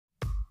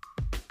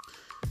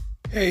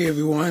Hey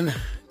everyone,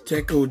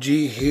 Tech OG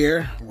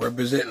here,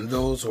 representing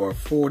those who are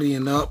 40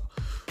 and up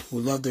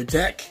who love their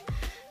tech.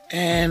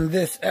 And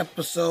this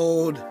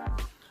episode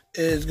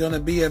is going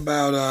to be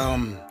about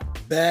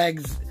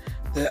bags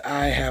that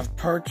I have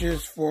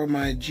purchased for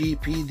my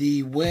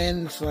GPD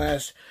WIN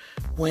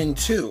 / WIN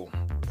 2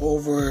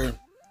 over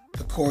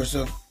the course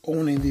of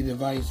owning the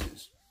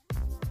devices.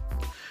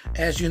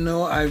 As you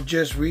know, I've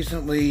just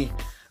recently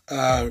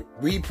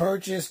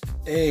repurchased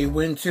a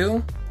WIN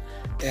 2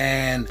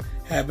 and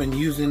have been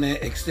using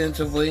it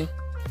extensively,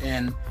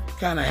 and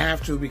kind of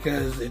have to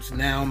because it's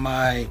now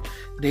my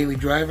daily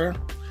driver.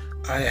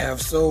 I have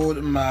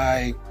sold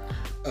my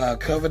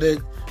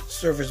coveted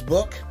Surface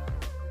Book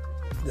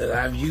that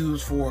I've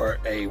used for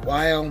a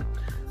while.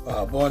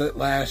 Bought it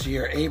last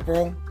year,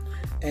 April,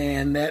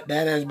 and that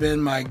has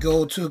been my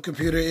go-to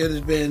computer. It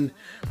has been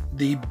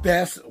the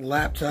best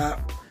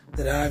laptop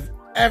that I've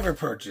ever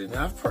purchased.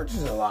 Now, I've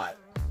purchased a lot.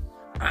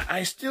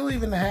 I still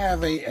even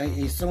have a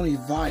Sony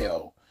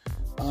Vaio.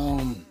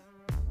 I'm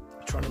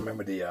trying to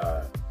remember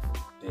the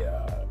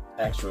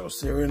actual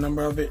serial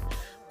number of it,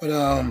 but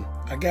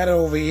I got it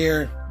over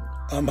here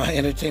on my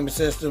entertainment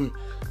system,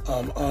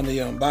 on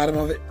the bottom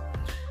of it,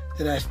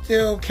 that I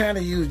still kind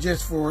of use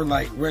just for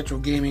like retro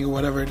gaming or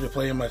whatever to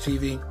play on my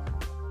TV.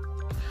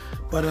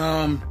 But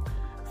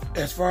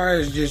as far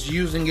as just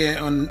using it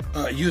on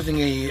using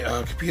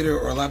a computer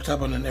or a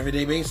laptop on an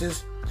everyday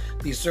basis,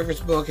 the Surface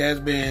Book has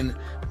been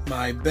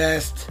my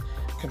best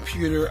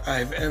computer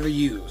I've ever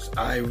used.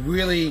 I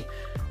really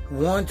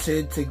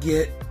wanted to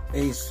get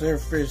a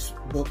Surface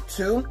Book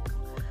 2,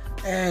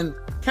 and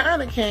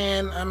kind of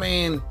can. I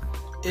mean,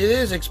 it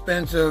is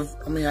expensive.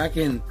 I mean, I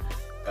can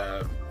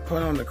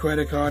put on the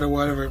credit card or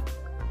whatever,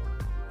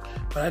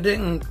 but I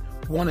didn't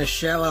want to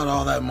shell out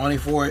all that money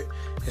for it,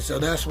 and so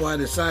that's why I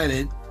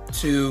decided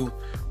to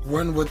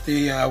run with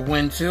the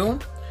WIN 2,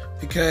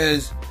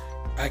 because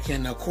I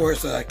can, of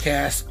course,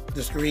 cast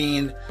the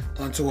screen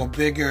onto a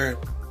bigger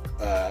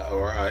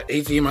or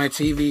HDMI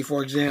TV,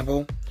 for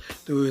example,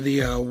 through the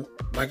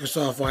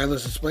Microsoft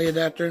wireless display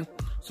adapter,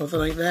 something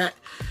like that.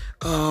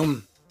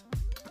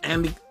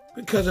 And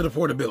because of the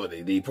portability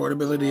of the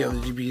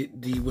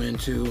GPD WIN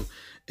 2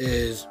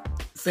 is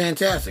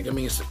fantastic. I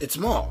mean, it's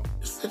small.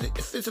 It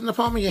fits in the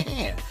palm of your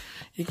hand.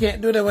 You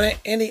can't do that with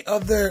any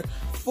other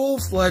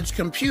full-fledged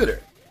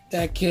computer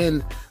that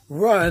can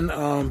run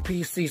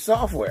PC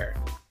software.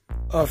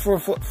 For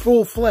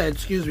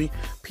full-fledged,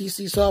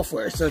 PC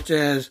software, such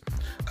as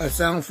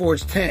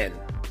SoundForge 10,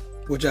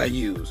 which I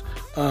use,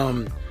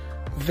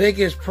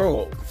 Vegas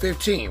Pro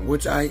 15,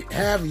 which I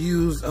have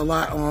used a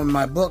lot on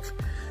my book,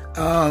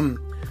 kind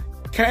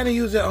of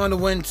use it on the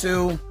WIN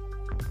 2.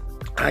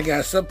 I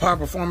got subpar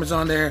performance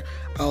on there.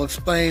 I'll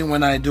explain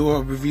when I do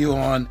a review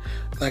on,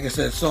 like I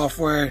said,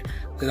 software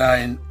that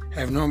I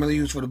have normally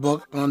used for the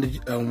book on the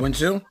WIN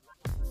 2.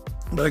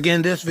 But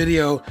again, this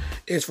video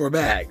is for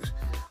bags.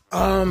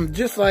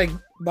 Just like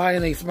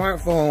buying a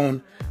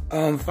smartphone,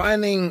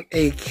 finding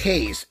a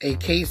case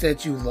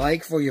that you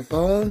like for your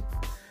phone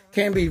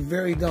can be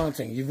very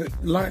daunting. You've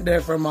learned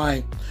that from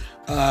my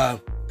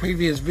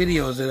previous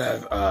videos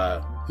that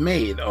I've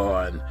made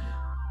on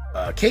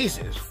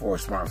cases for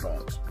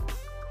smartphones.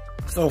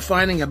 So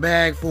finding a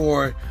bag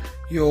for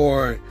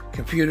your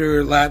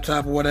computer,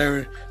 laptop, or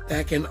whatever,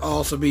 that can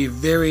also be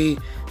very,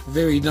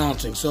 very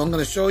daunting. So I'm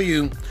going to show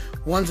you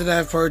ones that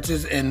I've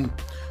purchased and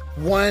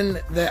one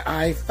that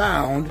I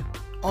found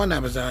on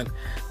Amazon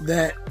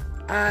that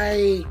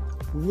I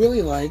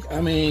really like. I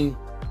mean,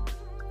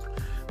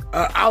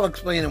 I'll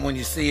explain it when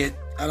you see it.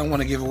 I don't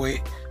want to give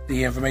away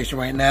the information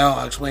right now.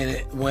 I'll explain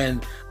it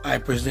when I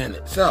present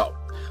it. So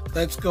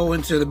let's go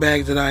into the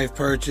bags that I've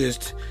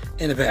purchased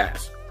in the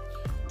past.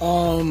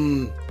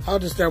 I'll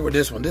just start with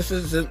this one. This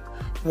isn't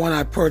one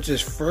I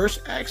purchased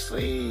first.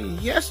 Actually,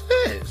 yes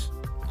it is.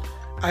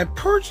 I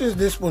purchased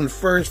this one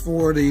first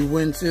for the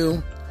WIN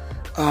 2.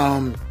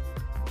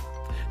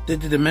 Did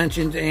the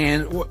dimensions,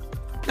 and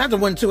not the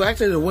WIN 2,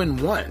 actually the WIN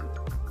 1.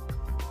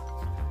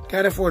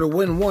 Got it for the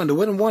WIN 1. The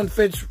WIN 1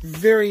 fits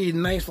very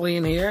nicely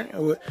in here.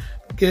 It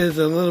gives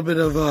a little bit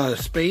of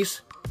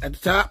space at the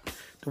top.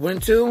 The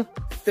WIN 2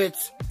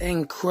 fits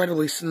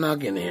incredibly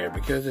snug in here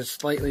because it's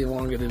slightly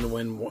longer than the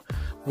WIN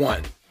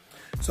 1.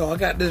 So I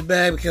got this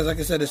bag because, like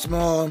I said, it's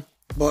small.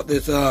 Bought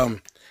this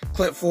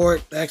clip for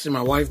it. Actually,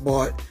 my wife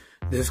bought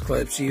this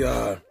clip. She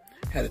had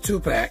a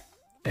 2-pack,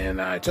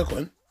 and I took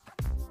one.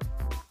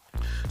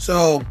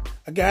 So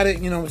I got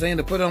it, you know what I'm saying,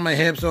 to put on my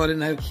hip so I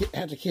didn't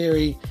have to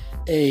carry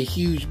a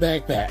huge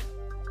backpack.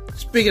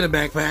 Speaking of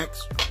backpacks,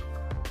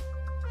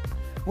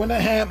 when I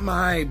had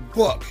my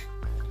book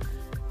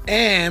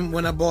and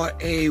when I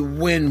bought a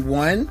WIN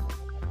 1,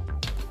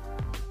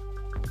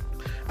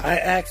 I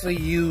actually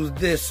used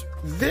this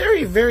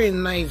very, very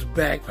nice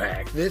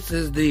backpack. This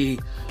is the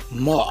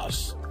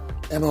Mos,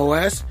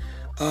 M-O-S.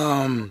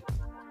 What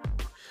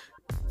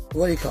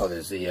do you call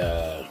this?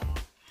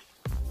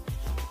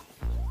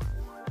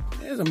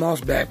 It's a Mos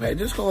backpack.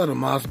 Just call it a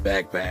Mos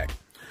backpack.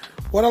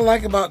 What I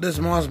like about this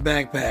Mos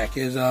backpack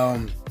is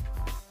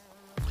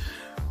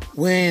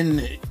when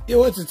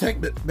it's a tech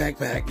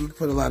backpack, you can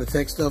put a lot of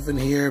tech stuff in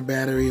here,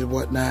 batteries and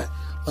whatnot,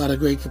 a lot of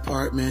great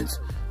compartments.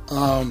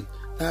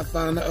 Not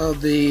fond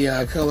of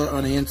the color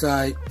on the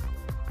inside.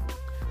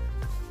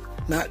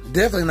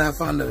 Definitely not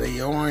fond of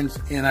the orange.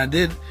 And I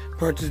did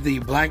purchase the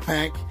black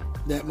pack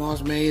that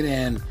Mos made,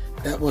 and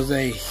that was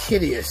a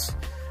hideous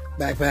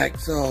backpack,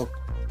 so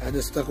I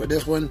just stuck with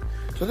this one.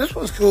 So this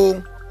one's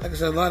cool. Like I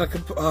said, a lot of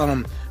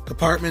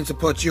compartments to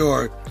put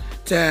your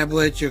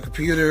tablet, your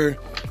computer,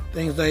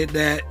 things like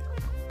that.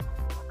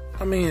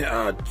 I mean,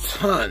 a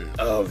ton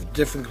of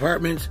different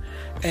compartments.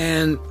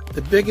 And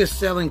the biggest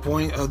selling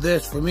point of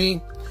this for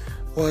me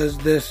was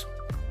this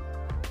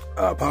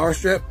power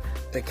strip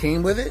that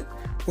came with it,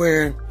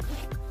 where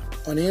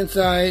on the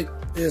inside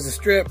there's a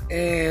strip,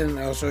 and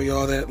I'll show you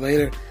all that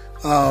later.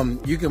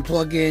 You can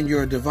plug in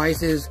your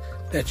devices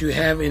that you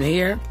have in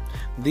here.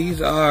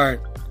 These are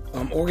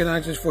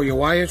organizers for your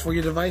wires for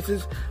your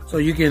devices, so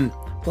you can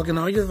plug in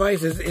all your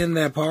devices in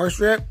that power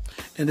strip,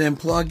 and then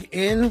plug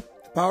in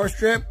the power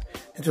strip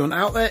into an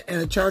outlet,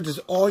 and it charges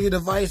all your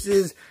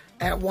devices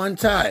at one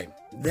time.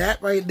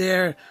 That right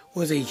there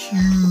was a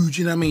huge,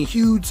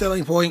 huge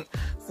selling point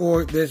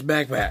for this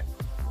backpack.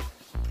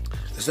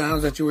 The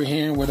sounds that you were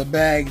hearing were the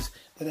bags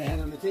that I had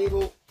on the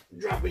table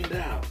dropping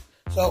down.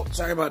 So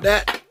sorry about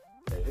that.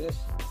 There it is.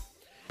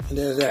 And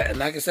there's that. And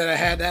like I said, I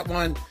had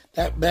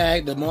that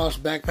bag, the Mos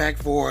backpack,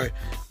 for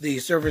the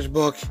Surface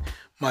Book,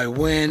 my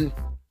WIN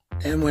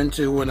and WIN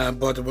 2 when I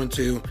bought the WIN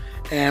 2,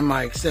 and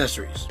my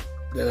accessories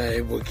that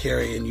I would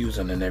carry and use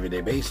on an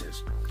everyday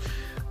basis.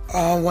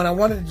 When I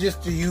wanted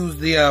just to use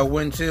the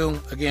WIN 2,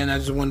 again, I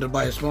just wanted to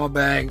buy a small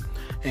bag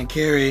and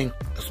carry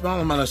a small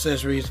amount of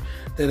accessories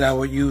that I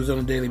would use on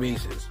a daily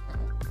basis.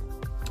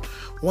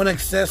 One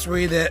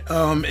accessory that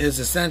is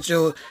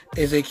essential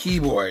is a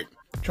keyboard.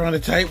 Trying to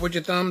type with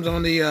your thumbs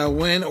on the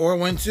WIN or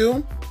WIN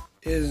 2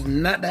 is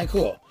not that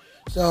cool.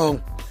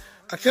 So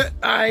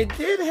I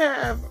did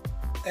have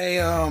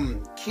a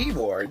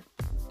keyboard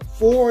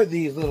for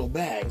these little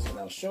bags, and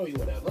I'll show you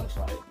what that looks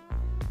like.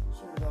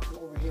 So I'll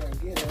go over here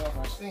and get it off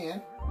my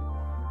stand.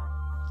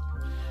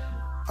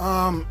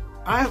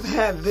 I've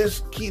had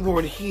this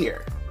keyboard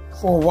here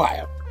for a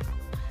while,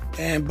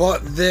 and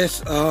bought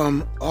this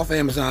off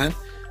Amazon.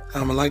 I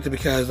liked it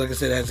because, like I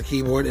said, it has a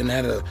keyboard and it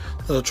had a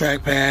little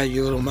trackpad,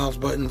 your little mouse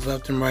buttons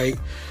left and right,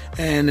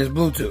 and there's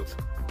Bluetooth.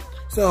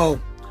 So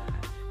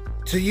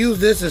to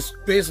use this is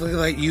basically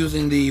like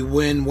using the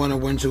WIN 1 or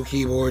WIN 2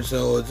 keyboard.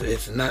 So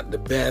it's not the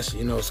best,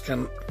 it's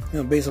kind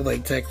of basically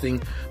like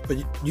texting, but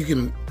you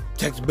can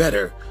text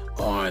better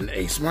on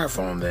a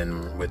smartphone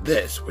than with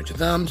this with your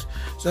thumbs.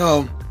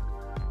 So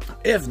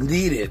if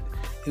needed,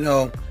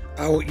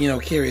 I would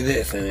carry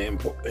this and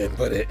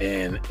put it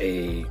in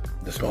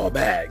the small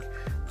bag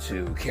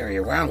to carry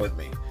around with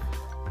me.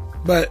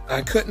 But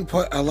I couldn't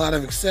put a lot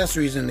of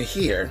accessories into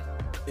here.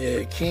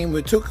 It came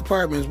with 2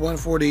 compartments, one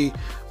for the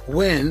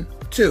WIN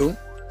 2,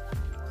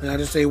 and I'll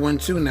just say WIN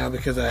 2 now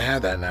because I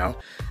have that now,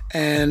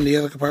 and the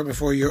other compartment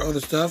for your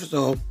other stuff.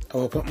 So I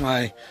will put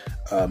my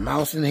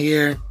mouse in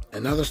here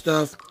and other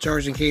stuff,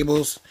 charging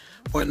cables,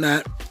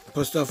 whatnot,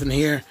 put stuff in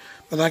here.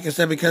 But like I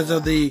said, because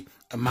of the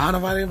amount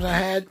of items I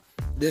had,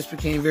 this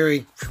became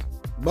very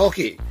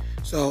bulky,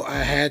 so I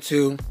had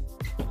to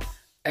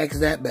X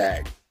that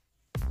bag.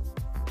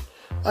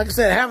 Like I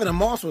said, having a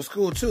Mos was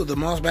cool too. The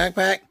Mos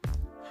backpack,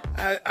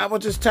 I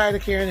was just tired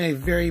of carrying a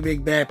very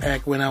big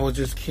backpack when I was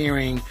just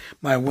carrying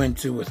my WIN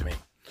 2 with me.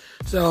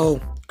 So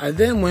I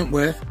then went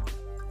with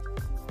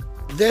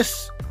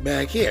this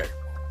bag here,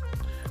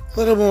 a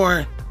little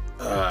more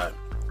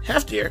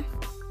heftier,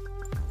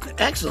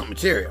 excellent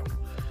material,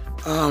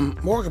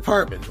 more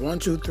compartments, 1,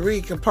 2,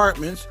 3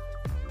 compartments,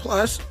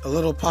 plus a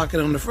little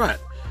pocket on the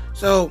front.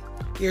 So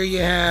here you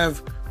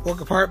have 4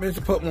 compartments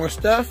to put more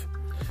stuff,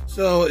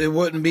 so it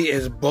wouldn't be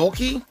as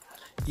bulky.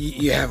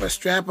 You have a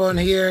strap on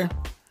here,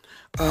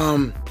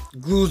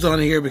 glues on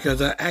here,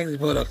 because I actually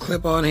put a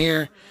clip on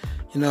here,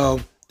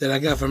 that I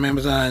got from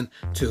Amazon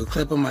to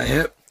clip on my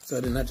hip, so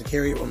I didn't have to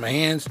carry it with my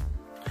hands.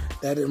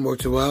 That didn't work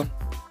too well.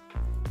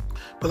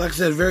 But like I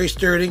said, very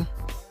sturdy.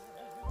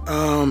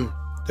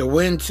 The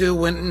WIN 2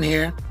 went in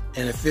here,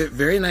 and it fit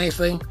very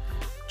nicely.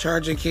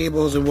 Charging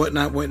cables and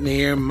whatnot went in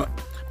here.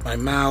 My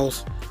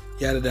mouse,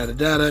 yada yada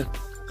yada.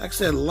 Like I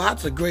said,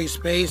 lots of great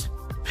space,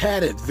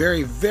 padded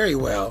very, very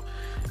well,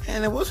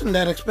 and it wasn't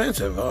that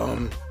expensive.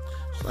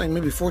 It's like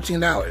maybe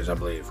 $14, I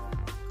believe,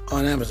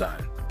 on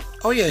Amazon.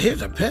 Oh yeah,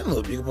 here's a pen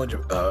loop. You can put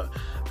a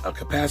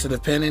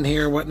capacitive pen in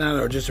here or whatnot,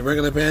 or just a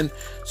regular pen.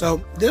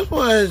 So this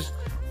was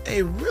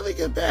a really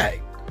good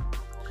bag,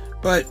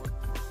 but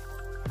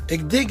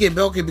it did get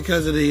bulky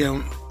because of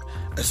the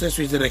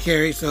accessories that I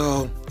carry.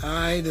 So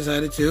I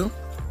decided to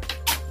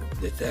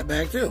ditch that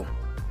bag too.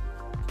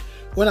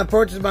 When I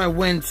purchased my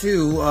WIN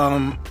 2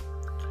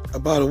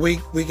 about a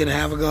week and a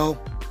half ago,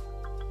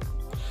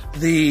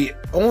 the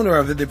owner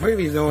of it, the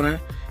previous owner,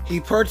 he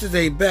purchased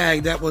a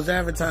bag that was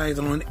advertised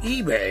on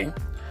eBay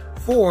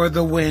for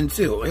the WIN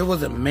 2. It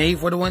wasn't made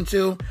for the WIN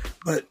 2,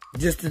 but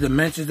just the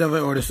dimensions of it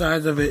or the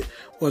size of it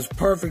was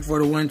perfect for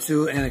the WIN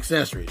 2 and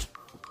accessories.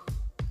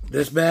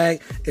 This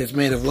bag is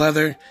made of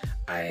leather.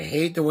 I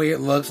hate the way it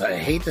looks. I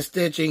hate the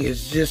stitching.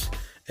 It's just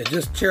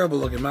terrible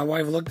looking. My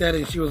wife looked at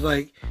it and she was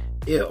like,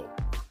 ew.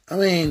 I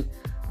mean,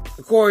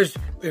 of course,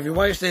 if your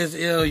wife says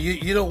ew,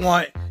 you don't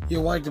want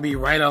your wife to be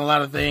right on a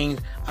lot of things.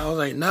 I was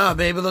like, nah,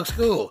 babe, it looks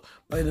cool.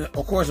 But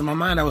of course, in my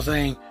mind, I was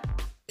saying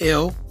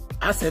ew.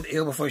 I said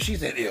ew before she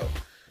said ew.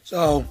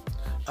 So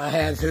I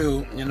had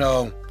to,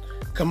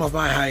 come off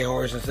my high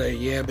horse and say,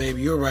 yeah,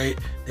 baby, you're right.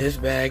 This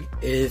bag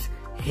is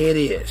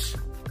hideous.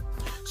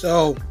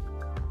 So,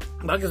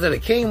 like I said,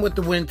 it came with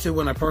the WIN 2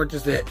 when I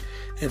purchased it.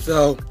 And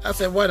so I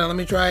said, why not? Let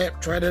me try it.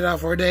 Tried it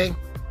out for a day.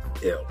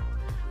 Ew.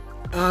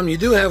 You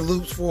do have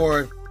loops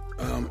for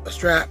a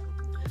strap.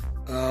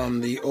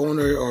 The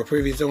owner or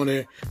previous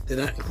owner did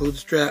not include the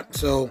strap.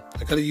 So I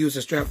could have used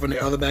the strap from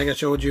the other bag I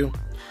showed you.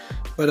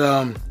 But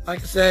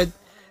like I said,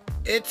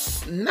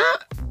 it's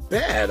not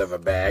bad of a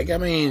bag. I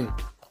mean,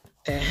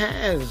 it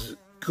has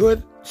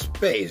good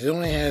space. It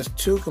only has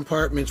 2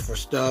 compartments for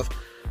stuff.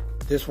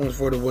 This one's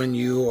for the WIN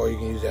U, or you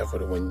can use that for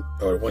the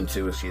WIN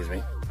 2, excuse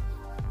me.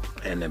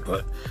 And then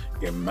put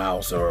your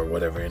mouse or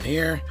whatever in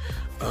here.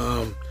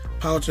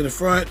 Pouch in the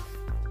front.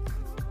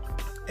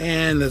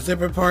 And the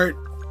zipper part,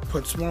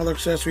 put smaller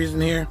accessories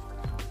in here.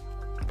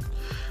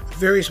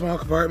 Very small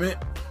compartment.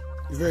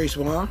 Very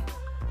small.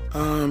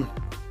 And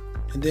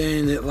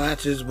then it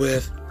latches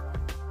with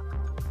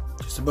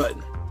just a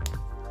button.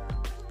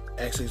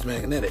 Actually, it's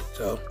magnetic,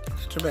 so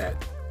not too bad.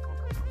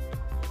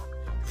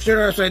 Shirt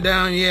upside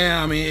down,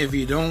 yeah, I mean, if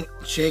you don't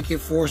shake it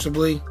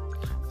forcibly,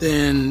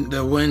 then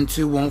the WIN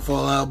 2 won't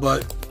fall out,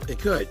 but it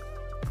could.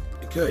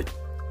 It could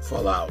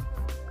fall out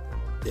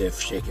if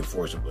shaken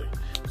forcibly.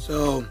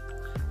 So,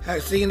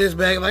 seeing this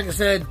bag, like I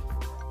said,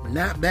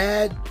 not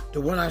bad.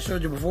 The one I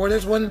showed you before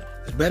this one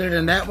is better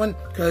than that one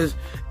because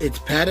it's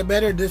padded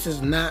better. This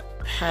is not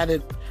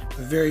padded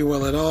very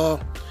well at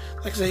all.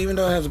 Like I said, even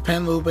though it has a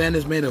pen loop and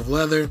it's made of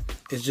leather,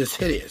 it's just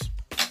hideous.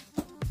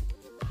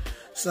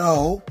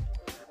 So,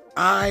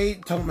 I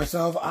told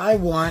myself I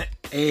want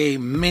a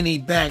mini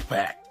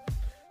backpack.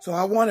 So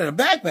I wanted a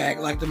backpack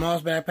like the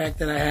Mos backpack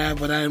that I have,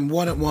 but I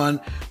wanted one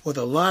with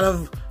a lot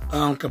of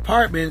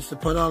compartments to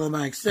put all of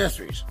my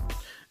accessories.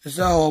 And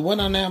so I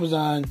went on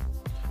Amazon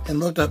and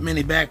looked up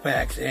mini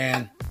backpacks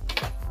and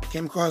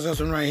came across this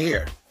one right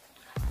here.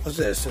 What's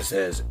this? It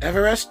says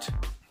Everest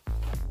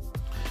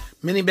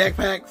mini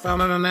backpack.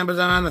 Found it on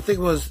Amazon. I think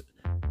it was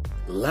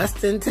less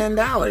than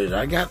 $10.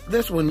 I got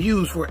this one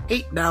used for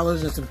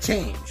 $8 and some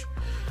change.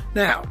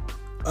 Now,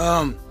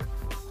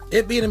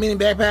 it being a mini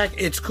backpack,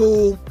 it's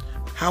cool.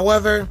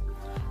 However,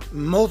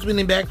 most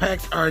mini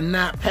backpacks are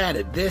not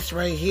padded. This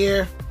right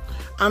here,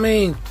 I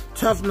mean,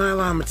 tough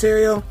nylon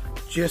material,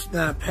 just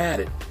not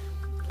padded.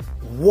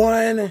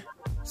 One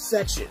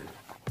section,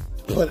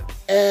 put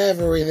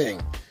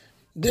everything.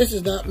 This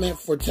is not meant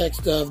for tech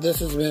stuff.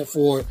 This is meant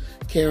for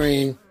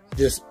carrying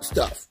just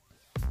stuff.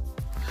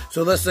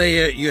 So let's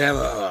say you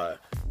have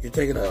you're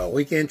taking a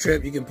weekend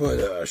trip. You can put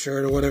a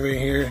shirt or whatever in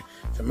here,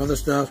 some other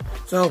stuff.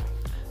 So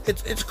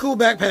it's a cool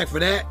backpack for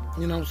that.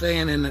 You know what I'm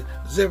saying? And the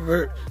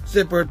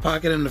zippered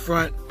pocket in the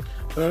front.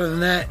 But other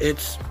than that,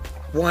 it's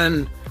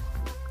one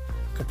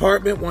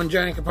compartment, one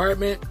giant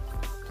compartment.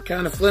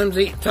 Kind of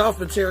flimsy, tough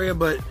material,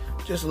 but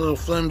just a little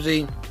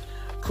flimsy.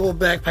 Cool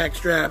backpack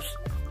straps.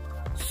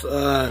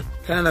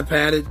 Kind of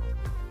padded,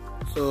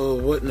 so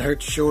it wouldn't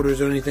hurt your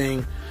shoulders or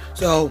anything.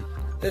 So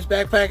this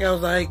backpack, I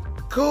was like,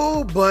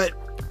 cool, but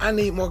I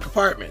need more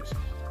compartments.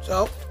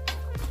 So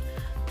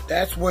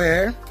that's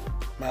where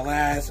my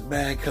last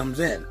bag comes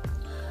in.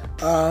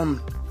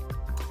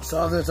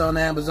 Saw this on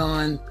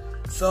Amazon,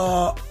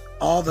 saw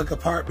all the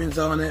compartments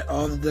on it,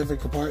 all the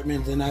different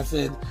compartments, and I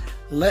said,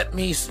 let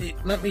me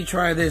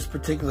try this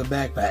particular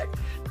backpack.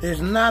 There's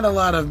not a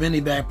lot of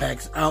mini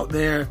backpacks out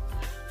there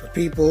for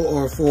people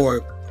or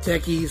for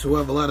techies who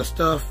have a lot of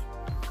stuff,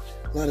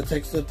 a lot of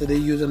tech stuff that they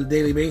use on a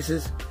daily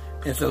basis.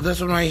 And so this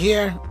one right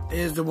here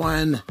is the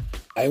one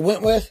I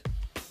went with.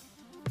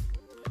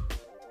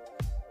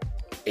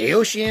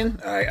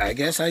 Aotian, I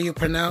guess how you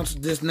pronounce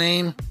this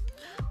name.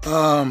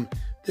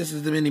 This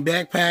is the mini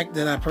backpack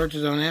that I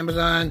purchased on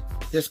Amazon.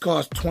 This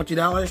cost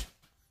 $20.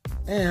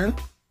 And,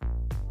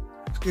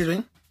 excuse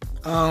me,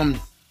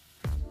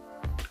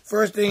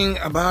 first thing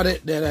about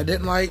it that I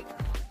didn't like,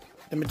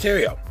 the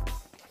material.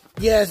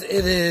 Yes,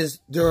 it is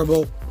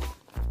durable,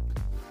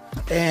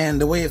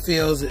 and the way it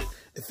feels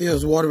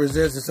water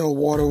resistant, so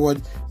water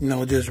would,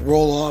 just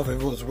roll off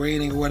if it was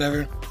raining or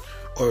whatever,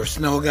 or if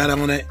snow got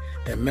on it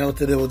and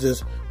melted, it will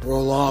just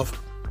roll off.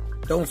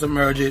 Don't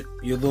submerge it,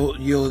 you'll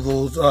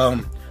lose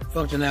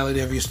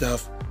functionality of your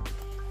stuff.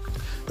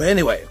 But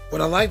anyway,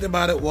 what I liked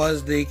about it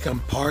was the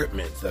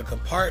compartments. The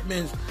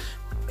compartments,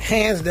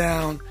 hands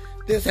down,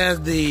 this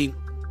has the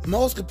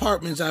most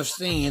compartments I've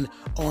seen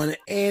on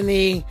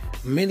any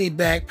mini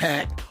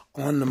backpack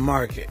on the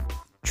market.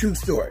 True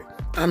story.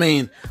 I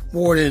mean,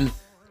 more than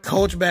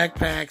Coach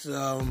backpacks.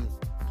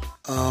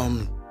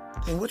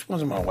 And which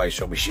ones did my wife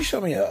show me? She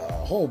showed me a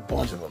whole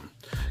bunch of them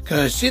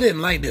because she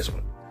didn't like this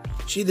one.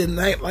 She did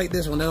not like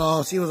this one at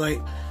all. She was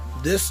like,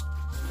 this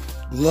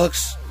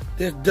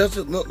this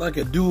doesn't look like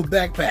a dual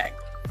backpack.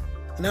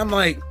 And I'm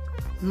like,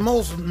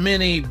 most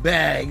mini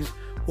bags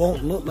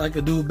won't look like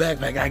a dual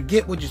backpack. I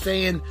get what you're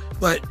saying,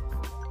 but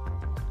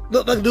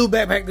look like a dual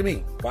backpack to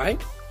me. Why?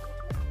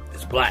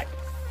 It's black,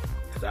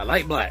 because I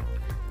like black.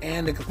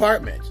 And the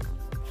compartments.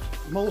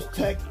 Most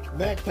tech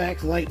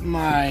backpacks like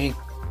my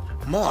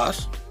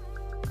Mos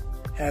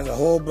has a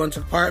whole bunch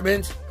of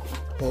compartments,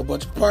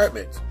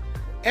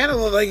 and it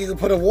looks like you can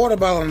put a water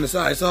bottle on the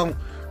side. So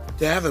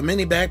to have a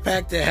mini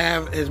backpack to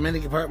have as many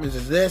compartments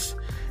as this,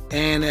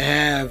 and to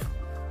have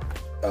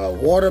a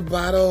water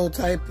bottle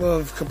type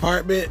of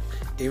compartment,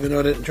 even though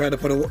I didn't try to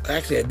put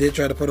actually I did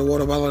try to put a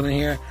water bottle in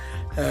here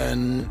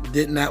and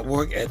did not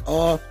work at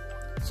all.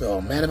 So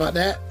I'm mad about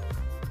that.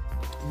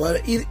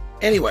 But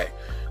anyway,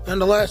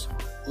 nonetheless,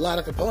 a lot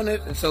of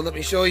components, and so let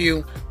me show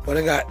you what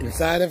I got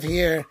inside of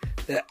here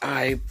that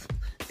I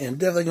am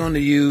definitely going to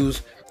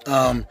use.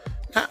 Not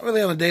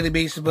really on a daily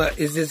basis, but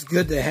it's just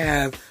good to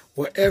have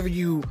whatever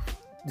you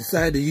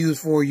decide to use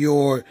for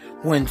your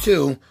WIN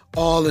 2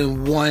 all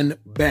in one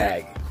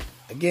bag.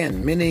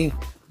 Again, mini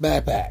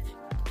backpack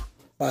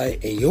by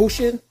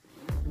Aotian.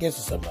 I guess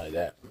it's something like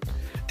that.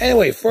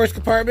 Anyway, first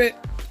compartment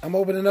I'm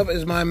opening up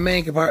is my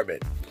main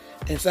compartment.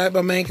 Inside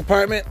my main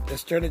compartment,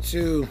 let's turn it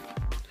to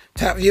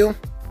top view.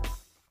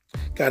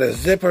 Got a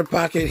zipper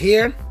pocket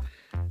here.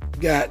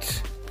 Got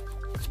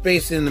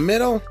space in the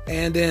middle,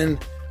 and then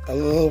a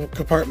little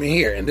compartment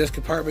here. In this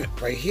compartment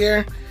right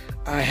here,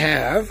 I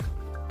have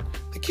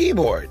the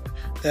keyboard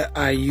that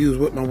I use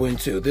with my WIN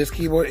 2. This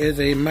keyboard is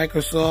a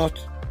Microsoft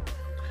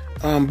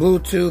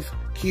Bluetooth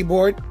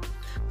keyboard.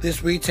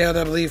 This retailed,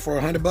 I believe, for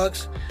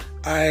 $100.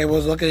 I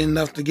was lucky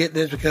enough to get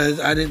this because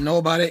I didn't know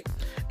about it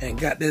and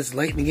got this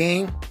late in the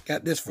game.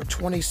 Got this for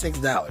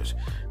 $26.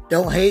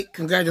 Don't hate,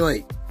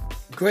 congratulate.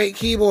 Great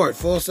keyboard,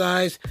 full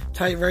size,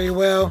 type very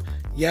well,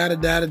 yada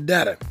yada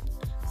yada.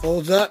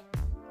 Folds up,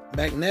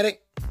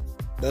 magnetic,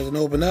 doesn't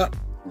open up.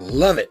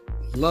 Love it.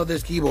 Love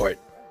this keyboard.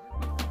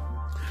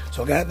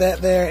 So got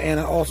that there, and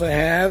I also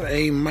have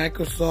a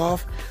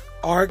Microsoft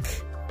Arc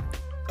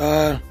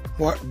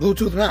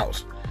Bluetooth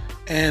mouse.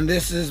 And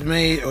this is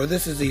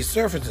this is the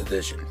Surface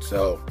Edition.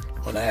 So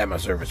when I have my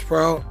Surface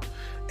Pro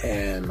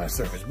and my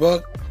Surface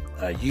Book,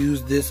 I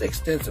use this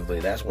extensively.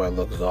 That's why it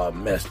looks all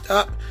messed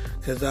up,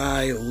 because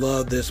I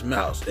love this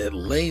mouse. It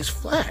lays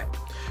flat.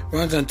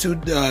 Runs on 2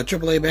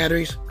 AAA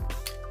batteries.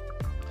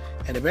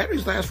 And the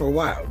batteries last for a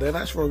while. They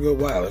last for a good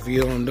while if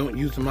you don't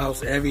use the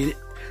mouse every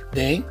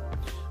day.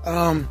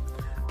 I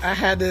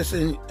had this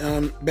in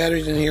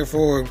batteries in here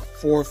for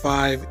 4 or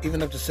 5,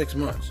 even up to 6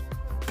 months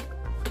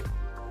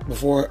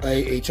before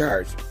a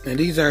charge. And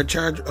these are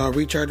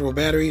rechargeable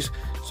batteries,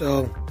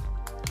 so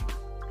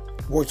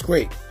works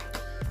great.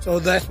 So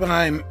that's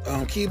my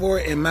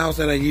keyboard and mouse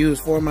that I use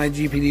for my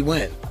GPD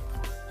WIN.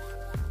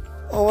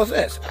 Oh, what's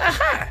this?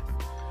 Aha!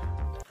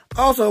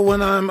 Also,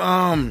 when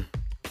I'm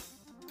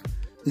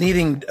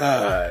needing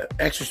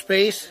extra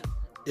space,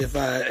 if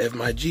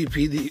my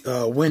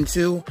GPD WIN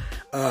 2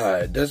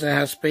 doesn't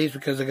have space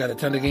because I got a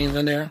ton of games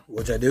on there,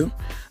 which I do,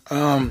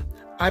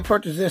 I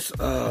purchased this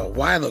a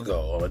while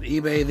ago on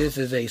eBay. This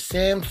is a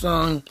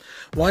Samsung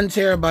 1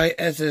 terabyte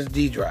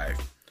SSD drive,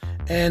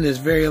 and it's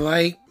very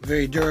light,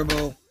 very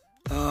durable.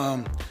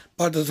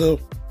 But there's a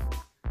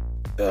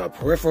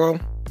peripheral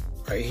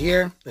right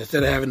here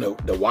instead of having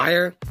the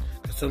wire.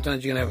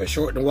 Sometimes you're gonna have a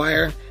short in the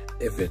wire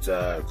if it's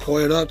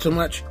coiled up too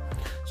much.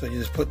 So you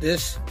just put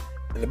this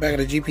in the back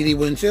of the GPD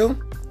WIN 2.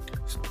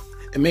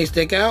 It may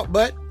stick out,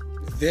 but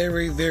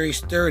very, very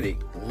sturdy.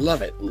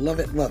 Love it, love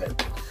it, love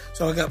it.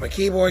 So I got my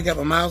keyboard, got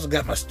my mouse, I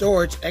got my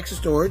storage, extra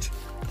storage,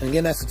 and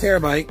again that's a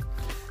terabyte,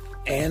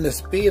 and the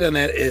speed on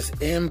that is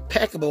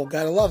impeccable.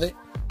 Gotta love it.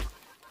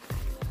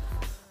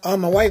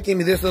 My wife gave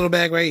me this little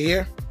bag right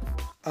here.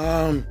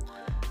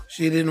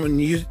 She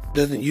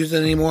doesn't use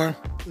it anymore.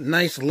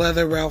 Nice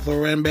leather Ralph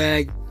Lauren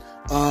bag.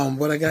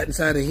 What I got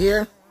inside of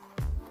here,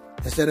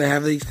 instead of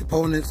having these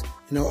components,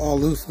 all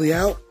loosely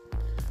out,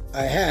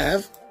 I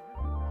have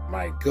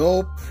my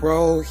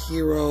GoPro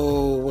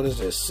Hero, what is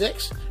this,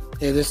 6?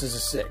 Yeah, this is a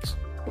 6.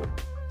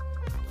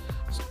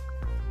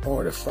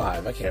 Or the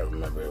 5, I can't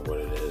remember what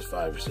it is,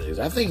 5 or 6.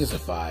 I think it's a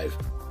 5.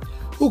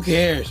 Who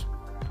cares?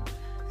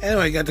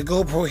 Anyway, got the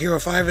GoPro Hero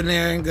 5 in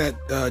there, and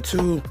got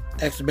 2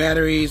 extra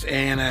batteries,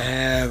 and I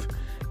have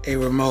a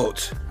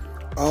remote.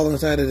 All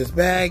inside of this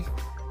bag.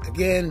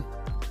 Again,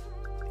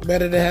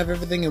 better to have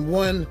everything in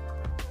one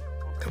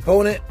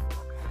component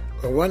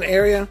or one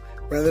area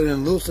rather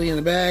than loosely in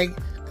the bag,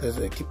 because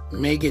it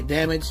may get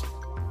damaged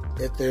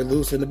if they're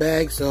loose in the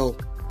bag. So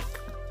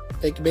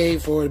thank you, babe,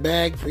 for the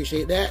bag.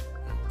 Appreciate that.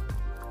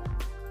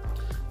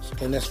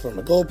 And that's from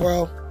the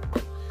GoPro.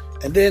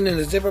 And then in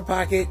the zipper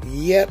pocket,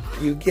 yep,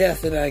 you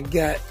guessed it, I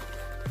got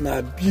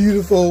my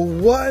beautiful,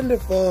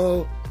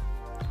 wonderful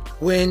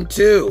WIN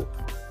 2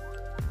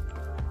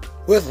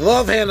 with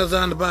love handles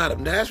on the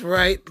bottom. That's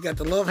right, got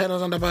the love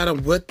handles on the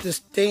bottom with the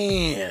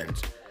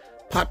stands.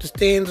 Pop the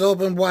stands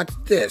open, watch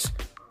this.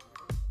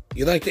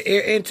 You like the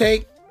air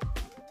intake?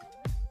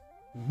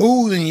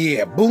 Boom,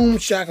 yeah, boom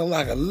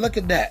shakalaka. Look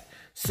at that.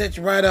 Sits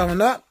right on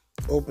up.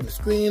 Open the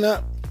screen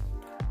up.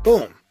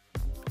 Boom.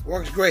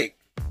 Works great.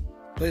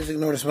 Please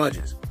ignore the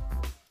smudges.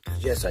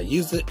 Yes, I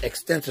use it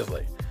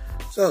extensively.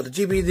 So the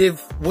GPD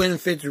WIN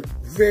fits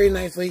very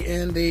nicely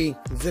in the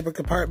zipper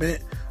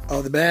compartment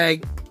of the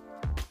bag.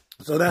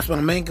 So that's my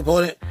main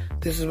component.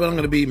 This is what I'm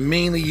going to be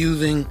mainly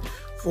using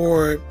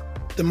for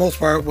the most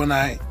part when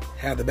I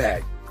have the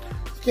bag.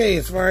 Okay,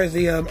 as far as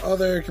the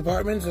other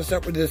compartments, let's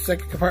start with the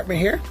second compartment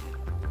here.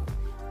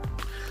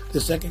 The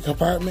second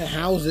compartment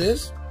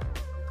houses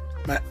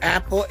my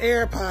Apple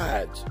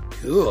AirPods.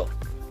 Cool.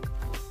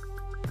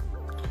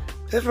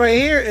 This right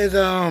here is,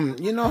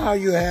 you know how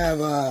you have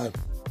a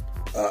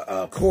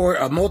cord,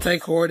 a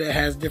multi-cord that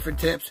has different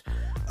tips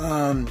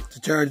to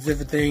charge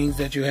different things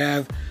that you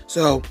have.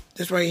 So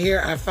this right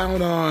here I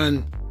found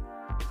on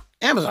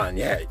Amazon.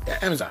 Yeah,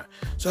 Amazon.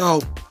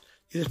 So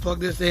you just plug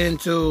this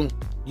into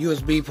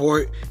USB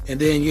port, and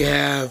then you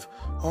have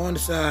on the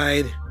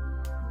side,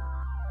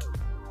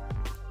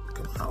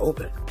 come on,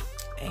 open it.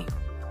 Dang.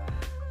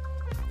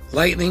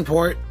 Lightning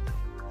port,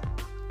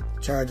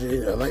 charge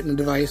a lightning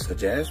device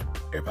such as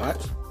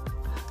AirPods.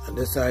 On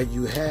this side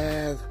you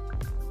have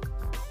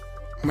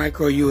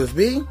micro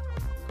USB,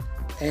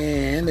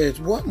 and there's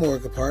one more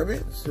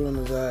compartment. As soon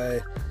as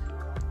I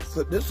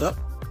flip this up,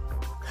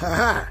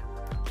 haha,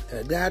 an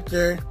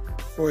adapter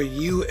for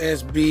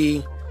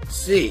USB-C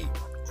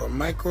or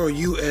micro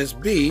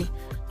USB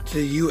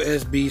to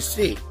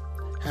USB-C.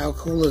 How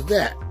cool is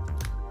that?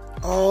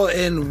 All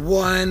in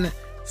one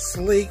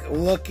sleek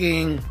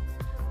looking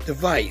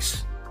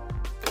device.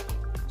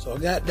 So I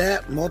got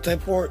that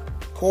multi-port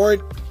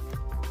cord.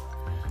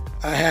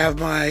 I have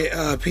my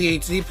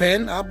PHC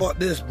pen. I bought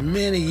this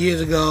many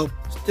years ago.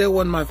 Still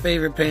one of my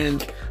favorite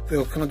pens.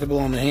 Feel comfortable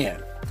on the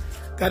hand.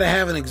 Gotta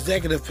have an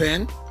executive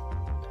pen.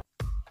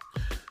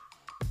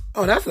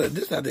 Oh, this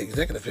is not the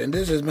executive pen.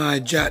 This is my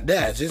Jot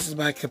Dash. This is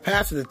my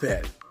capacitive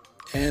pen.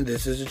 And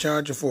this is a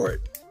charger for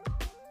it.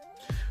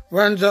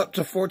 Runs up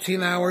to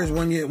 14 hours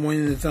when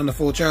it's on the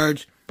full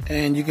charge.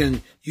 And you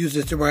can use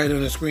this to write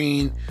on the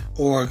screen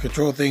or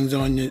control things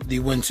on the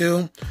WIN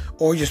 2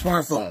 or your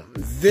smartphone.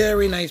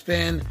 Very nice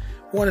pen.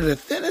 One of the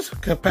thinnest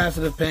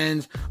capacitive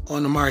pens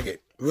on the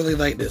market. Really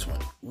like this one.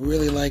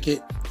 Really like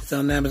it. It's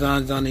on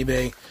Amazon, it's on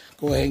eBay.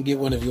 Go ahead and get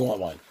one if you want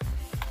one.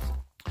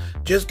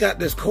 Just got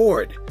this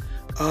cord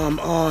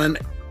on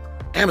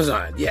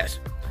Amazon. Yes.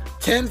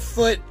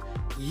 10-foot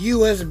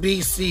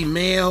USB-C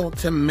male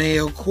to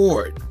male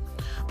cord.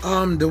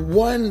 The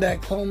one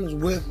that comes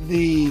with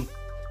the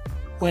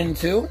WIN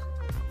 2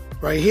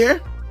 right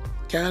here,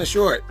 kind of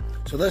short.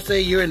 So let's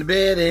say you're in the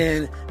bed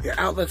and your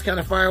outlet's kind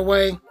of far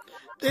away.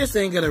 This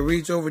ain't gonna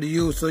reach over to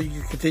you so you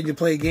can continue to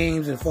play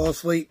games and fall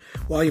asleep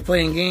while you're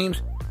playing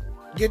games.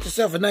 Get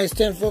yourself a nice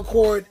 10-foot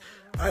cord.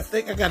 I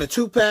think I got a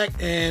 2-pack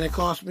and it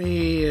cost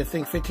me, I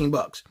think, 15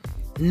 bucks.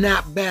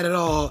 Not bad at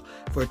all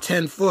for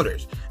 10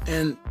 footers.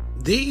 And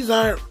these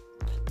are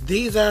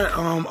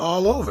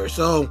all over.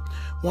 So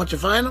once you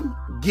find them,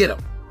 get them.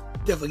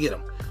 Definitely get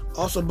them.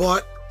 Also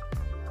bought,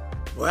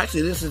 well,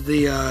 actually, this is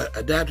the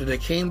adapter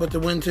that came with the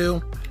WIN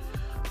 2.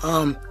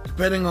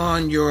 Depending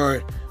on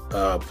your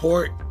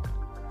port,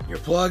 your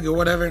plug or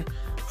whatever,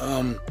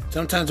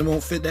 sometimes it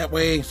won't fit that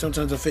way.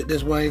 Sometimes it'll fit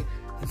this way.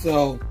 And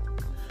so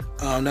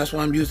that's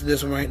why I'm using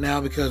this one right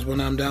now, because when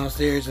I'm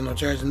downstairs and I'm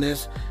charging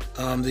this,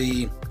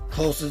 the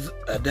closest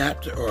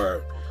adapter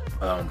or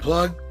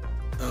plug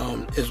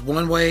is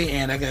one way,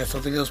 and I got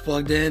something else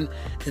plugged in,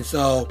 and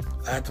so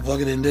I have to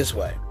plug it in this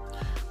way.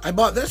 I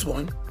bought this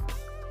one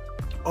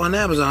on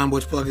Amazon,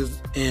 which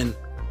plugs in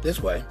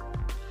this way.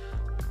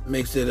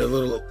 Makes it a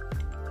little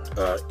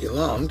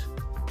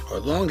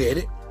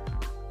elongated.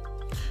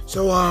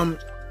 So I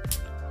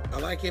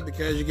like it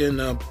because you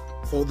can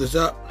fold this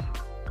up,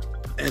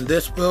 and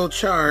this will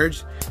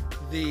charge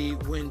the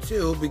WIN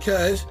 2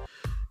 because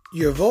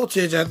your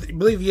voltage, I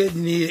believe you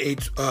need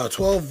a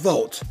 12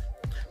 volt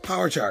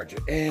power charger,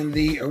 and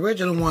the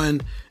original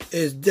one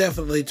is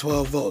definitely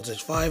 12 volts.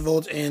 It's 5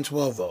 volts and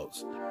 12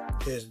 volts.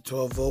 Here's the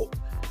 12 volt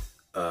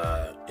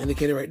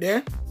indicator right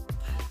there.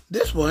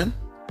 This one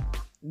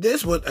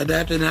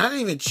adapter, and I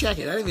didn't even check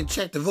it. I didn't even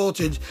check the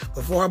voltage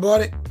before I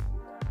bought it.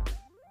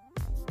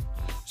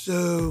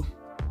 So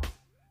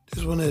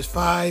this one is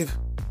 5,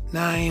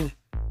 9,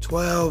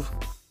 12.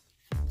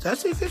 Did I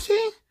say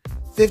 15?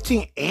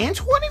 15 and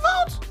 20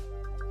 volts?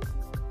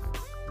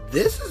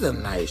 This is a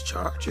nice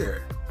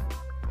charger.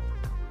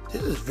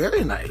 This is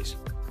very nice.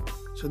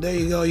 So there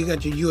you go. You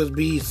got your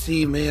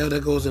USB-C male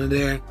that goes into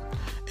there.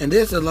 And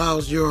this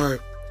allows your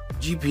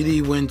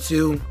GPD WIN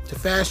 2 to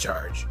fast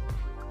charge.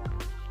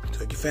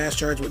 So you can fast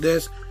charge with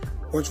this.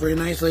 Works very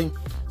nicely.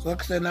 So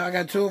like I said, now I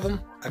got 2 of them.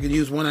 I can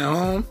use one at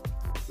home,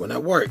 one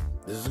at work.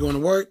 This is going to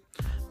work.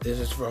 This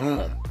is for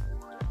home.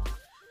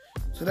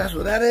 So that's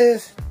what that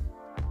is.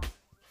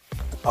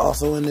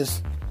 Also in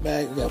this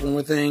bag, we got one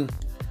more thing.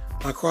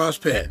 My cross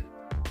pen.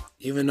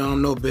 Even though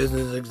I'm no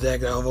business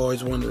exec, I've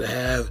always wanted to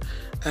have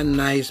a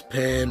nice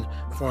pen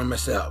for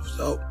myself.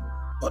 So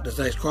bought this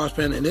nice cross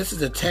pen, and this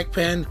is a tech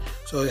pen,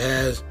 so it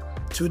has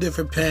 2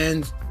 different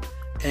pens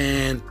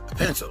and a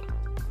pencil.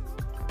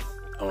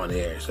 on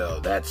here. So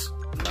that's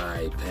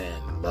my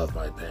pen. Love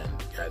my pen.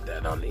 Got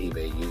that on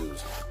eBay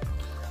used.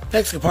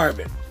 Next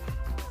compartment.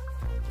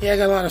 Yeah, I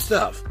got a lot of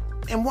stuff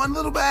in one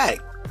little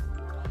bag.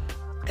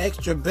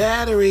 Extra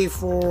battery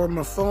for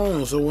my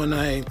phone. So when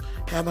I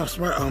have my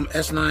smart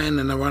S9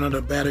 and I run out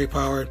of battery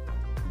power,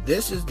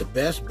 this is the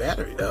best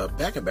battery,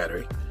 backup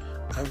battery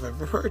I've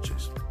ever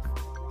purchased.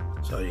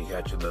 So you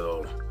got your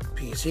little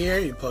piece here.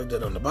 You plugged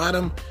it on the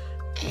bottom,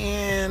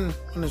 and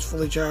when it's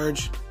fully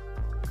charged,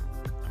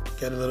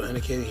 got a little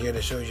indicator here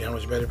that shows you how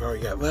much battery power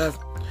you got left.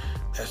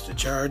 That's to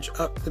charge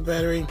up the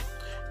battery,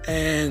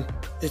 and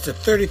it's a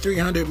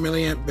 3300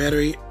 milliamp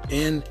battery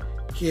in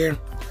here,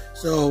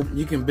 so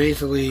you can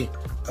basically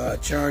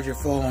charge your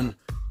phone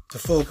to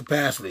full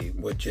capacity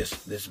with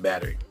just this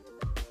battery.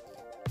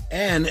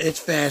 And it's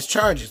fast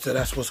charging, so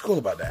that's what's cool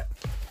about that.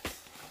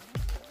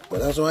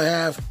 What else do I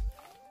have?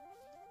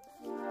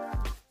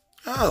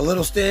 Oh, a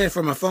little stand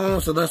for my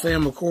phone. So let's say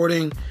I'm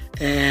recording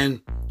and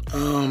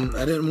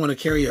I didn't want to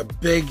carry a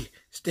big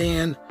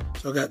stand,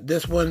 so I got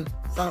this one.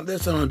 Found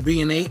this on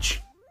B&H.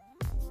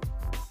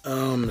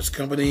 This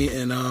company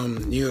in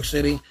New York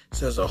City. It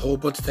says a whole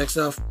bunch of tech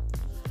stuff.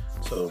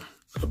 So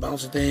the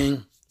bouncy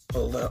thing,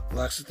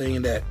 locks the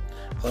thing that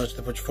allows you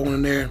to put your phone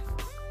in there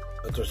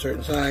up to a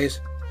certain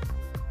size.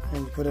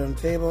 And you put it on the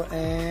table,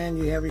 and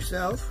you have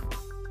yourself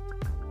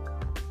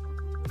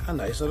a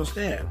nice little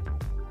stand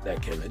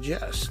that can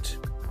adjust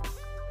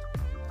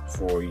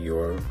for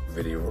your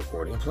video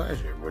recording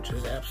pleasure, which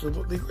is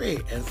absolutely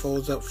great, and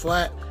folds up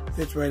flat,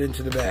 fits right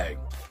into the bag.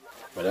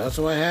 But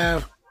also I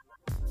have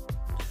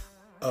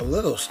a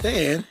little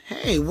stand.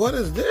 Hey, what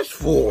is this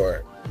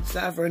for? It's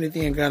not for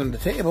anything I got on the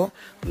table.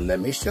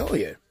 Let me show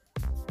you.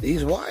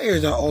 These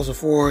wires are also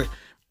for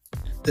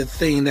the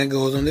thing that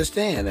goes on the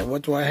stand. And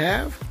what do I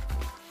have?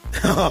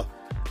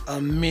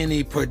 A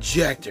mini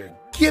projector.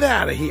 Get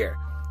out of here.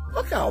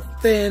 Look how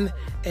thin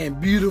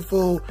and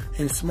beautiful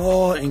and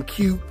small and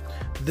cute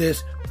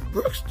this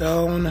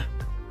Brookstone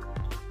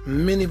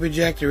mini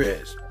projector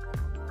is.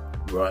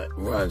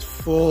 Runs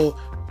full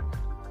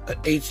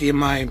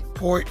HDMI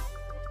port.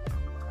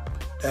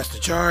 That's the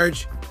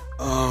charge.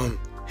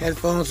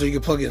 Headphones, so you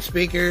can plug in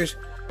speakers,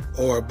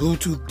 or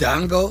Bluetooth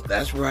dongle.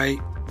 That's right.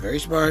 Very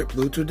smart.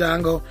 Bluetooth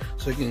dongle.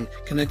 So you can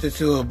connect it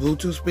to a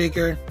Bluetooth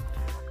speaker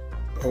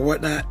or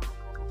whatnot.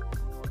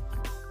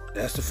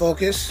 That's the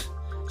focus.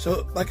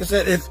 So, like I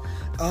said, if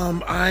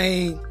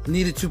I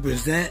needed to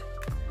present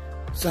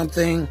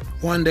something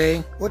one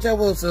day, which I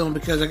will film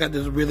because I got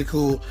this really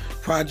cool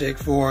project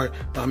for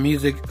my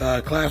music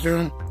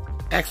classroom.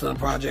 Excellent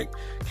project.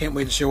 Can't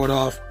wait to show it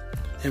off.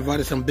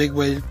 Invited some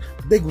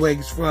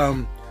bigwigs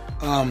from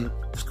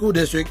school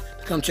district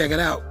to come check it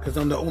out, because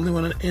I'm the only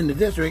one in the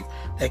district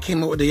that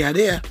came up with the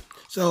idea.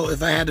 So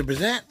if I had to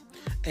present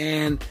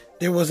and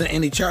there wasn't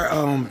any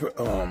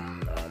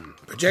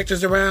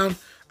projectors around,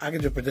 I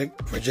can just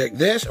project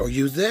this or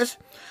use this.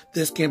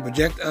 This can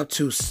project up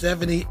to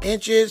 70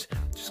 inches.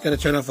 Just got to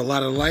turn off a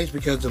lot of the lights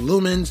because the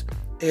lumens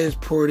is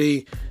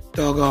pretty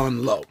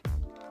doggone low.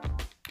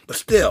 But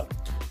still,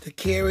 to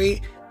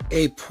carry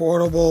a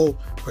portable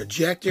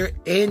projector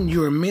in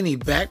your mini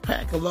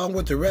backpack along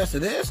with the rest of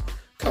this,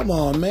 come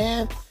on,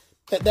 man.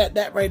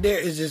 That right there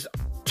is just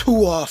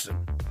too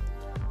awesome.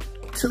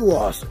 Too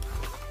awesome.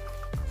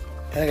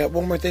 And I got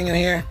one more thing in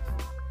here.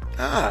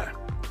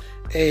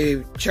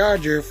 A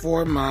charger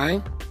for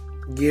my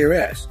Gear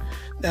S.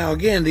 Now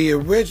again, the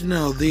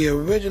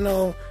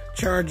original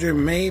charger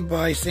made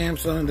by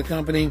Samsung, the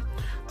company,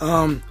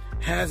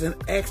 has an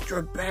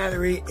extra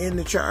battery in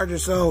the charger.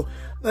 So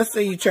let's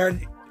say you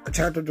charge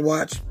up the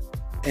watch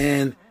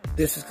and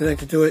this is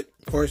connected to it.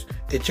 Of course,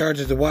 it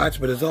charges the watch,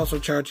 but it's also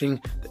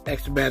charging the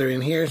extra battery in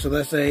here. So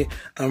let's say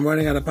I'm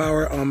running out of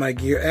power on my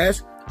Gear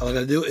S. All I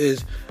gotta do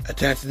is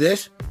attach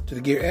this to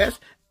the Gear S,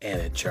 and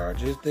it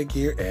charges the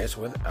Gear S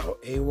without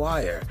a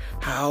wire.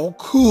 How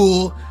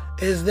cool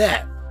is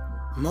that?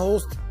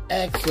 Most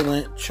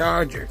excellent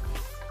charger.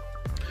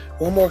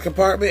 One more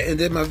compartment and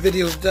then my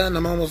video's done.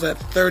 I'm almost at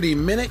 30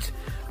 minutes,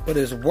 but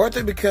it's worth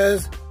it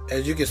because,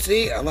 as you can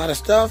see, a lot of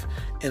stuff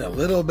in a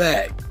little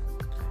bag.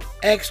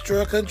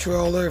 Extra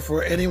controller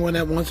for anyone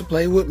that wants to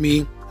play with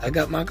me. I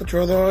got my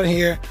controller on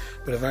here,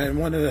 but if I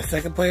wanted a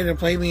second player to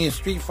play me in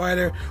Street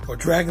Fighter or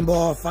Dragon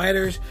Ball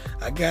Fighters,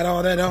 I got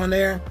all that on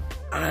there.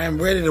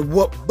 I'm ready to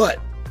whoop butt.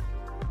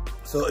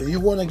 So if you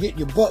want to get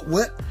your butt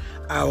whipped,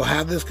 I will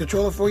have this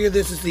controller for you.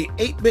 This is the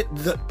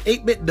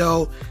 8-bit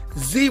Do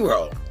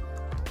Zero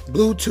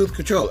Bluetooth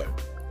controller.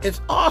 It's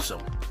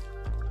awesome.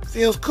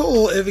 Feels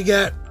cool if you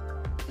got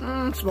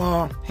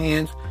small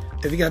hands.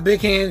 If you got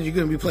big hands, you're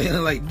gonna be playing it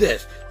like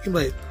this. You can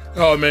be like,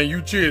 "Oh man,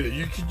 you cheated.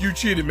 You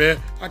cheated, man.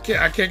 I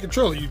can't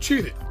control it. You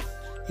cheated."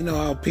 You know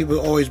how people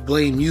always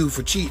blame you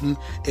for cheating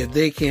if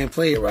they can't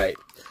play it right.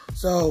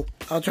 So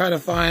I'll try to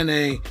find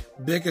a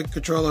bigger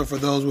controller for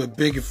those with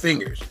bigger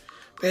fingers.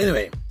 But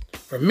anyway,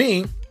 for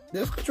me,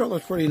 this controller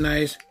is pretty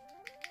nice.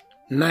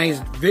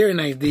 Very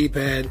nice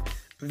D-pad,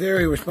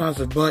 very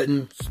responsive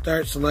button,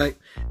 start, select,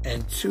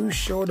 and 2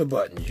 shoulder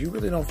buttons. You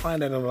really don't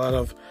find that in a lot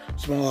of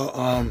small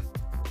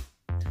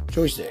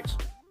joysticks.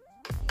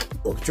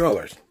 or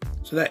controllers.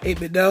 So that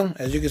 8-bit dome,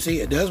 as you can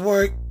see, it does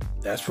work.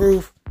 That's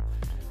proof.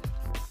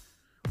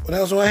 What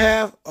else do I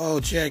have? Oh,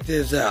 check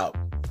this out.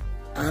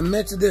 I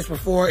mentioned this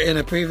before in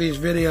a previous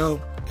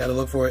video. Gotta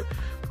look for it.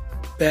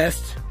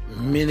 Best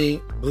mini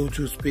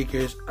Bluetooth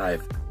speakers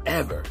I've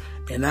ever,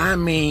 and I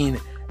mean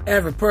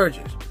ever,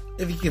 purchased.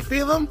 If you can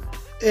feel them,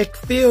 it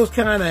feels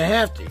kind of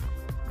hefty.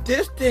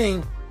 This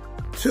thing,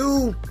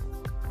 two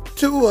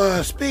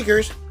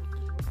speakers,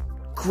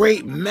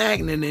 great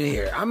magnet in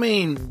here. I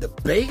mean, the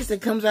bass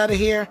that comes out of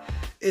here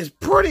is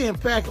pretty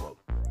impeccable.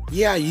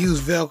 Yeah, I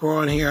use Velcro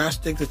on here. I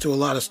stick it to a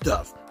lot of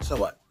stuff. So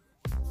what?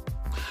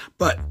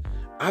 But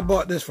I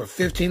bought this for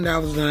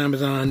 $15 on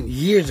Amazon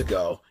years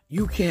ago.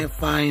 You can't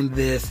find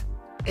this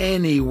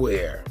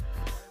anywhere.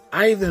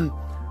 I even,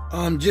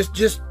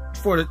 just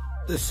for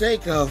the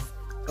sake of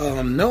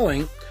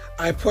knowing,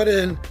 I put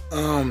in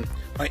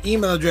my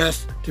email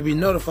address to be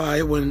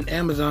notified when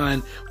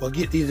Amazon will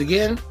get these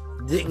again.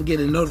 Didn't get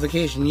a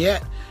notification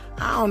yet.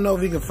 I don't know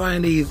if you can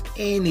find these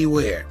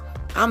anywhere.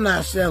 I'm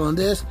not selling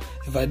this.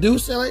 If I do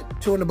sell it,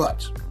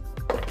 $200.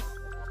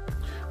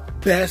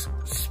 Best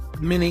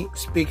mini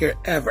speaker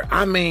ever.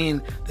 I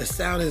mean, the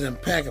sound is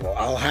impeccable.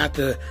 I'll have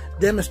to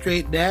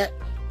demonstrate that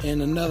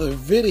in another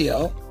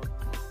video,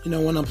 you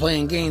know, when I'm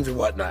playing games or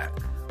whatnot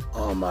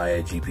on my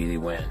GPD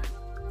WIN.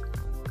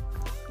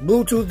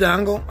 Bluetooth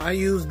dongle, I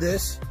use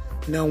this,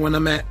 you know, when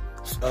I'm at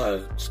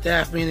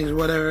staff meetings or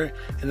whatever,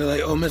 and they're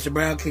like, oh, Mr.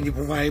 Brown, can you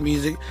provide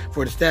music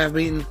for the staff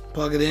meeting?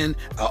 Plug it in.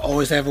 I'll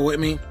always have it with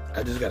me.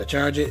 I just got to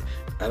charge it.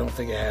 I don't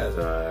think it has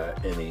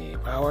any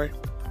power.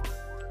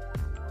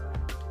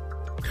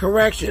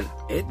 Correction,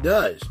 it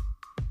does.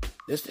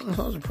 This thing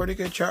holds a pretty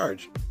good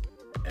charge.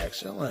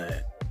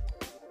 Excellent.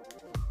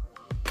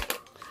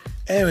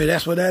 Anyway,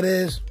 that's what that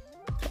is.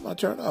 Come on,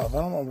 turn it off.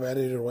 I don't want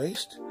battery to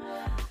waste.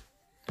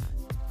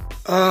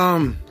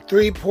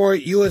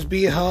 3-port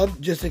USB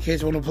hub, just in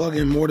case I want to plug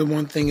in more than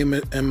one thing in my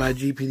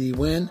GPD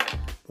WIN.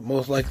 But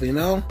most likely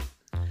no.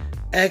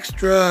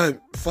 Extra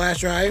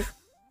flash drive.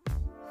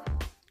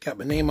 Got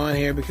my name on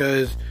here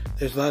because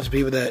there's lots of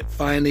people that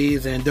find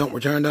these and don't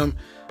return them.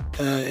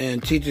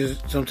 And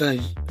teachers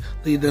sometimes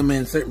leave them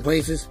in certain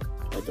places,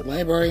 like the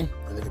library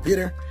or the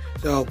computer.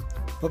 So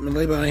put my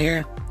label on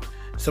here.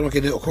 Someone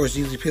can, of course,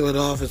 easily peel it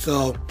off. And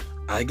so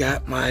I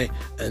got my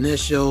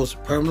initials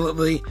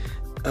permanently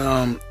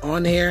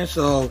on here.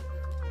 So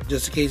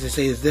just in case they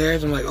say it's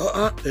theirs, I'm like,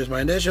 there's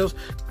my initials.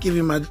 Give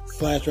you my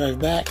flash drive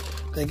back.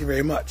 Thank you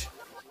very much.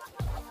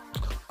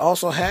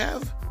 Also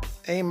have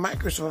a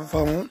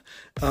microphone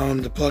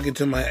to plug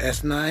into my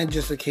S9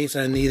 just in case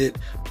I needed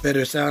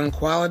better sound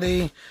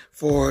quality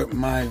for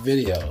my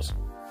videos.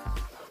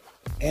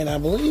 And I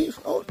believe,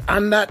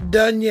 I'm not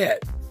done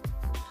yet.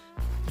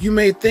 You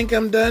may think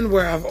I'm done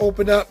where I've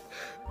opened up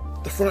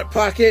the front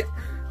pocket,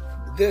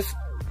 this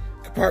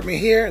compartment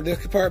here, this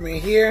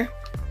compartment here.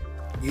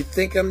 You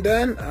think I'm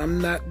done?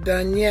 I'm not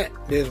done yet.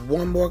 There's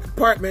one more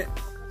compartment.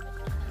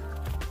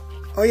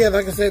 Oh yeah,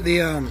 like I said,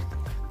 the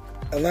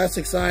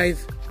elastic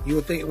sides, you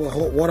would think it will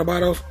hold water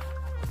bottles.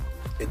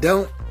 It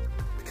don't,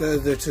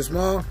 because they're too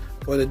small.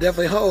 But it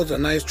definitely holds a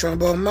nice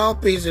trombone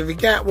mouthpiece if you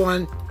got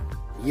one.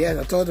 Yes,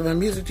 I told my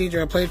music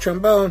teacher I play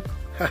trombone.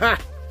 Haha.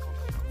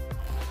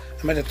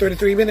 I'm at the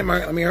 33-minute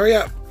mark. Let me hurry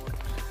up.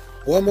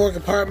 One more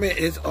compartment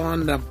is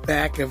on the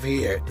back of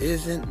here.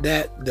 Isn't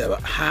that the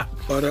hot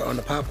butter on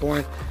the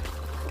popcorn?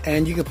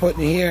 And you can put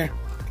in here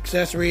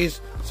accessories.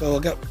 So I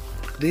got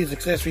these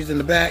accessories in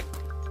the back.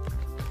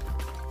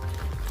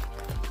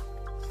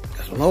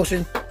 Got some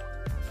lotion.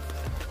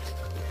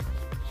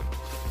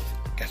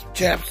 Got some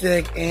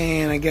chapstick.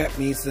 And I got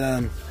me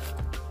some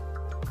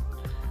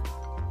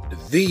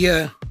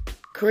Via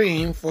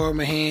cream for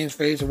my hands,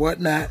 face, and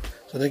whatnot,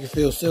 so they can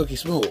feel silky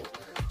smooth.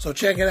 So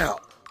check it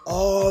out.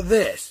 All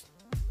this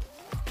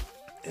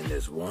in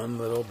this one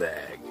little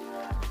bag.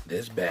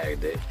 This bag,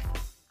 the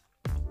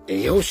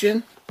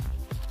Aotian.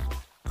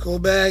 Cool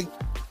bag.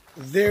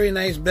 Very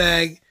nice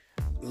bag.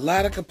 A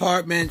lot of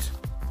compartments.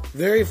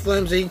 Very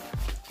flimsy.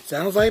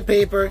 Sounds like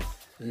paper.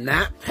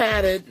 Not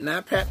padded.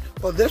 Not padded.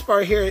 Well, this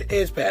part here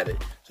is padded.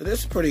 So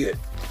this is pretty good.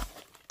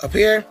 Up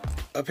here.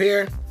 Up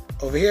here.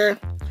 Over here.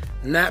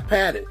 Not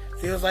padded.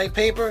 Feels like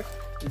paper.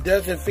 It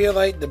doesn't feel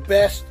like the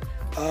best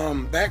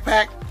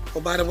backpack.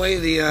 Oh, by the way,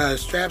 the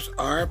straps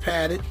are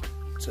padded.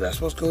 So that's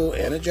what's cool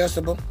and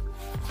adjustable.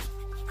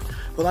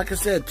 But like I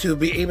said, to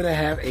be able to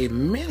have a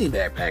mini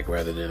backpack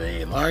rather than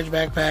a large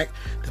backpack,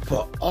 to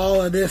put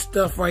all of this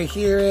stuff right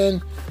here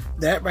in,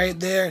 that right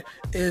there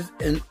is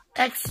an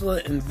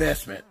excellent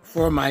investment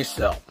for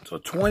myself. So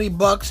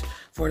 $20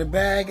 for the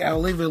bag. I'll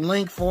leave a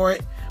link for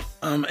it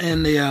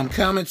in the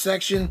comment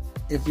section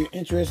if you're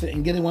interested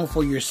in getting one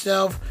for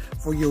yourself,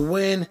 for your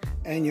WIN,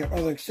 and your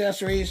other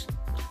accessories.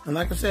 And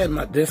like I said,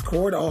 my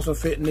Discord also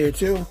fit in there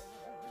too.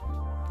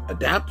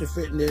 Adapter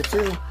fit in there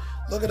too.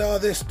 Look at all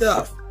this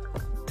stuff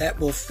that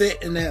will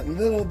fit in that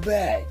little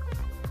bag.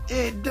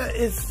 It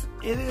is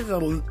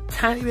a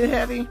tiny bit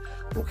heavy.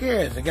 Who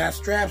cares? It got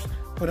straps.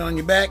 Put it on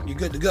your back. You're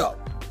good to go.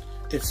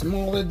 It's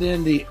smaller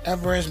than the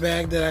Everest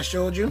bag that I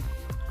showed you.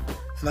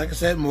 And like I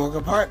said, more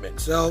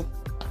compartments. So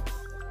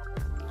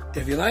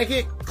if you like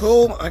it,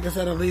 cool. Like I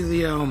said, I'll leave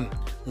the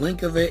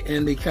link of it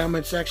in the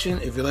comment section.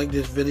 If you like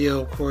this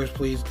video, of course,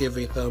 please give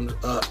a thumbs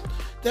up.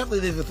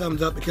 Definitely leave a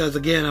thumbs up because,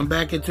 again, I'm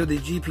back into the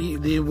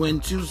GPD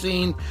WIN 2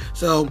 scene.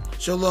 So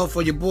show love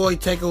for your boy,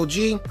 Tech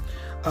OG.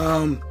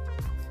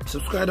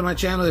 Subscribe to my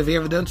channel if you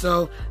haven't done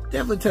so.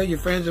 Definitely tell your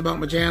friends about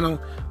my channel.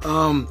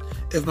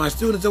 If my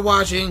students are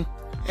watching,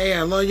 hey,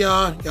 I love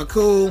y'all. Y'all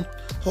cool.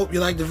 Hope you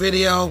like the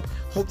video.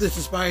 Hope this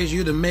inspires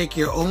you to make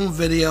your own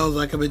videos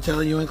like I've been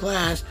telling you in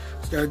class.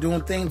 Start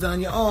doing things on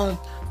your own.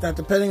 Stop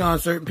depending on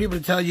certain people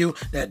to tell you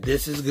that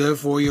this is good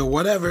for you or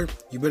whatever.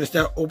 You better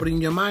start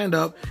opening your mind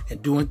up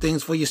and doing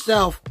things for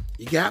yourself.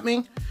 You got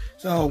me?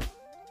 So,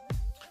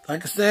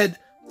 like I said,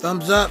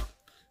 thumbs up.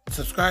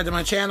 Subscribe to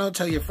my channel.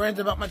 Tell your friends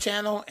about my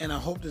channel. And I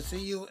hope to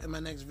see you in my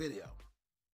next video.